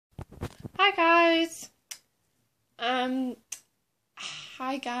guys.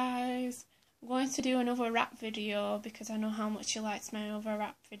 Hi guys. I'm going to do another rap video because I know how much you liked my other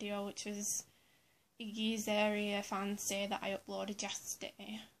rap video, which was Iggy's Area Fancy that I uploaded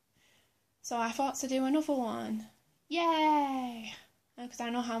yesterday. So I thought to do another one. Yay! Because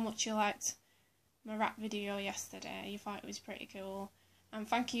I know how much you liked my rap video yesterday. You thought it was pretty cool. And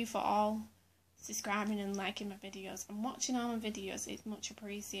thank you for all subscribing and liking my videos and watching all my videos. It's much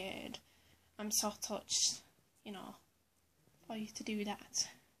appreciated. I'm so touched, you know, for you to do that.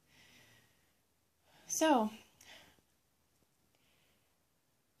 So,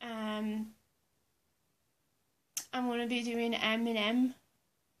 I'm going to be doing Eminem,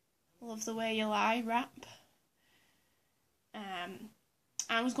 Love the Way You Lie rap.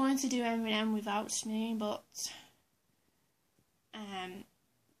 I was going to do Eminem without me, but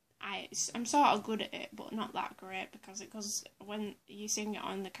I'm sort of good at it, but not that great, because when you sing it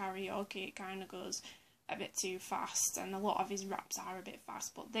on the karaoke, it kind of goes a bit too fast, and a lot of his raps are a bit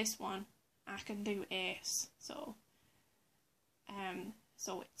fast. But this one, I can do ace. So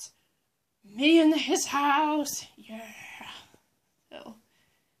it's me in his house, yeah.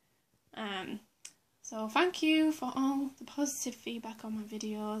 So thank you for all the positive feedback on my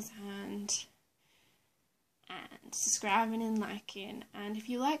videos and subscribing and liking. And if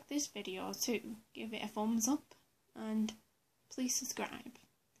you like this video too, give it a thumbs up and please subscribe.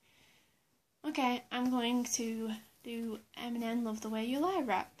 Okay, I'm going to do Eminem Love the Way You Lie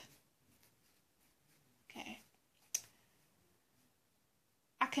rap. Okay.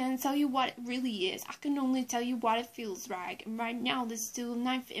 I can't tell you what it really is. I can only tell you what it feels like. And right now there's still a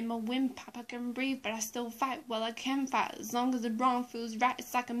knife in my windpipe. I can breathe, but I still fight. Well, I can fight as long as the wrong feels right.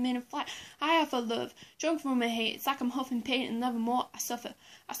 It's like I'm in a flight. I have a love, drunk from my hate. It's like I'm huffing pain and loving more. I suffer.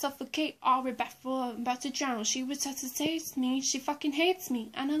 I suffocate all right before I'm about to drown. She resuscitates me. She fucking hates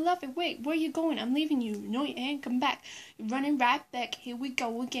me. And I love it. Wait, where you going? I'm leaving you. No, you ain't come back. You're running right back. Here we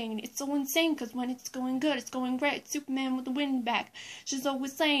go again. It's so insane, cause when it's going good, it's going great. Superman with the wind back. She's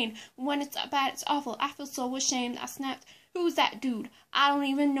always saying, when it's bad, it's awful. I feel so ashamed. I snapped. Who's that dude? I don't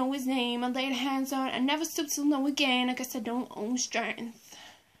even know his name. I laid hands on it. I never stooped to know again. I guess I don't own strength.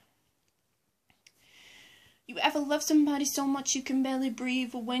 You ever love somebody so much you can barely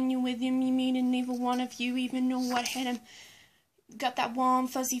breathe, or when you're with him you mean and neither one of you even know what hit him? Got that warm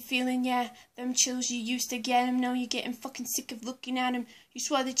fuzzy feeling, yeah, them chills you used to get him. Now you're getting fucking sick of looking at him. You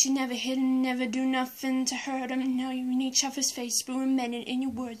swore that you never hit him, never do nothing to hurt him. Now you're in each other's face, ruminating in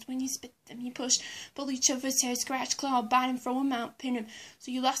your words. When you spit them, you push, pull each other's hair, scratch, claw, bite him, throw him out, pin him.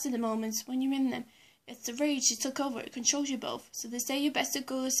 So you lost in the moments when you're in them. It's the rage you took over, it controls you both. So they say you best to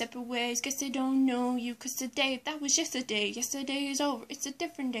go separate ways. Guess they don't know you, cause today, that was yesterday. Yesterday is over, it's a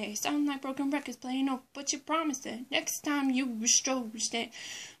different day. Sound like broken records playing over, but you promised it. Next time you restore,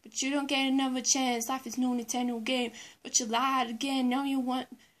 but you don't get another chance. Life is no Nintendo game, but you lied again. Now you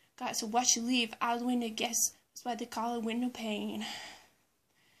got to watch you leave out the window. Guess that's why they call it window pane.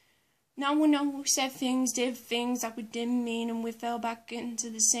 Now we know we said things, did things that we didn't mean, and we fell back into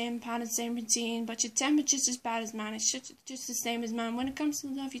the same pattern, same routine. But your temper's just as bad as mine. It's just the same as mine. When it comes to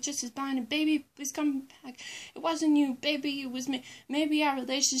love, you're just as blind. And baby, please come back. It wasn't you, baby, it was me. Maybe our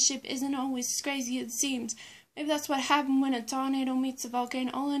relationship isn't always as crazy as it seems. Maybe that's what happened when a tornado meets a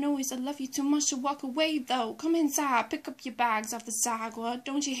volcano. All I know is I love you too much to walk away, though. Come inside, pick up your bags off the sidewalk.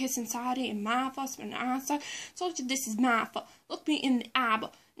 Don't you hiss inside it in my fault when I told you this is my fault. Look me in the eye,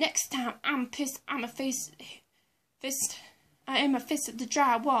 but next time I'm pissed. I aim a fist at the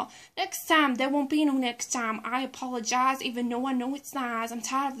drywall. Next time there won't be no next time. I apologize, even though I know it's lies. I'm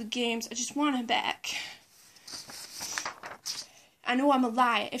tired of the games. I just want her back. I know I'm a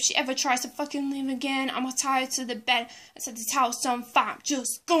liar. If she ever tries to fucking leave again, I'ma tie her to the bed and set this house on fire.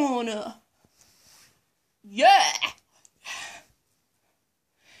 Just gonna. Yeah!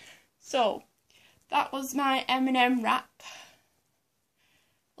 So, that was my Eminem rap.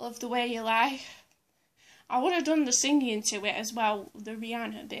 Love the Way You Lie. I would have done the singing to it as well, the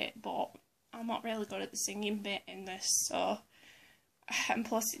Rihanna bit, but I'm not really good at the singing bit in this, so. And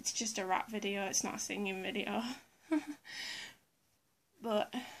plus, it's just a rap video, it's not a singing video.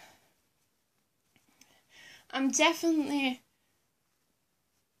 But I'm definitely,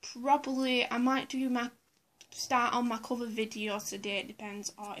 I might do start on my cover video today, it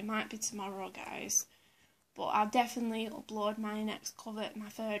depends, or it might be tomorrow, guys. But I'll definitely upload my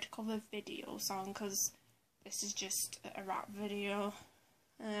third cover video song, because this is just a rap video.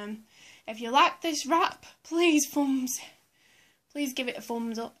 If you like this rap, please give it a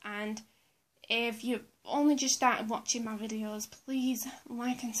thumbs up, and if you only just started watching my videos, please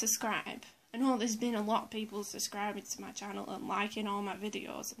like and subscribe. I know there's been a lot of people subscribing to my channel and liking all my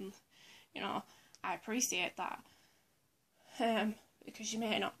videos, and you know, I appreciate that. Because you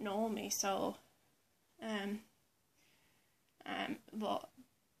may not know me, so but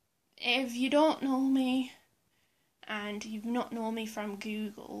if you don't know me and you've not known me from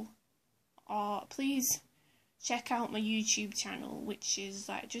Google, or please check out my YouTube channel, which is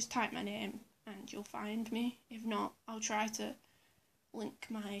like, just type my name and you'll find me. If not, I'll try to link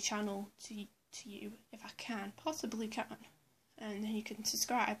my channel to you if I can, possibly can, and then you can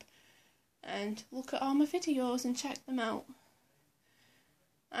subscribe and look at all my videos and check them out.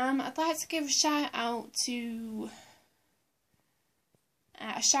 I'd like to give a shout out to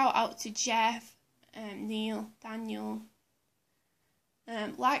Jeff, Neil, Daniel,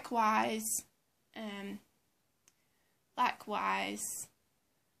 likewise,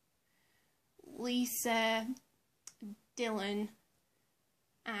 Lisa, Dylan,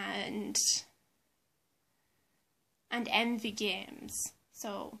 and Envy Games.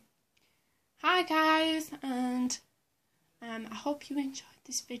 So, hi guys, and I hope you enjoyed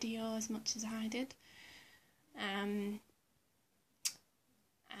this video as much as I did.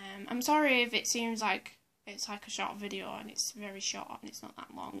 I'm sorry if it seems like it's like a short video, and it's very short and it's not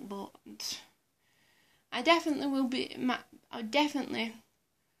that long, but I definitely will be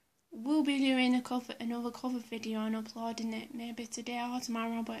doing another cover video and uploading it maybe today or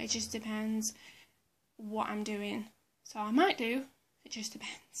tomorrow, but it just depends what I'm doing. So I might do, it just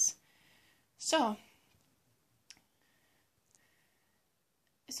depends. So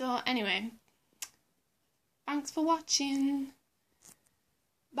anyway, thanks for watching.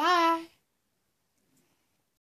 Bye.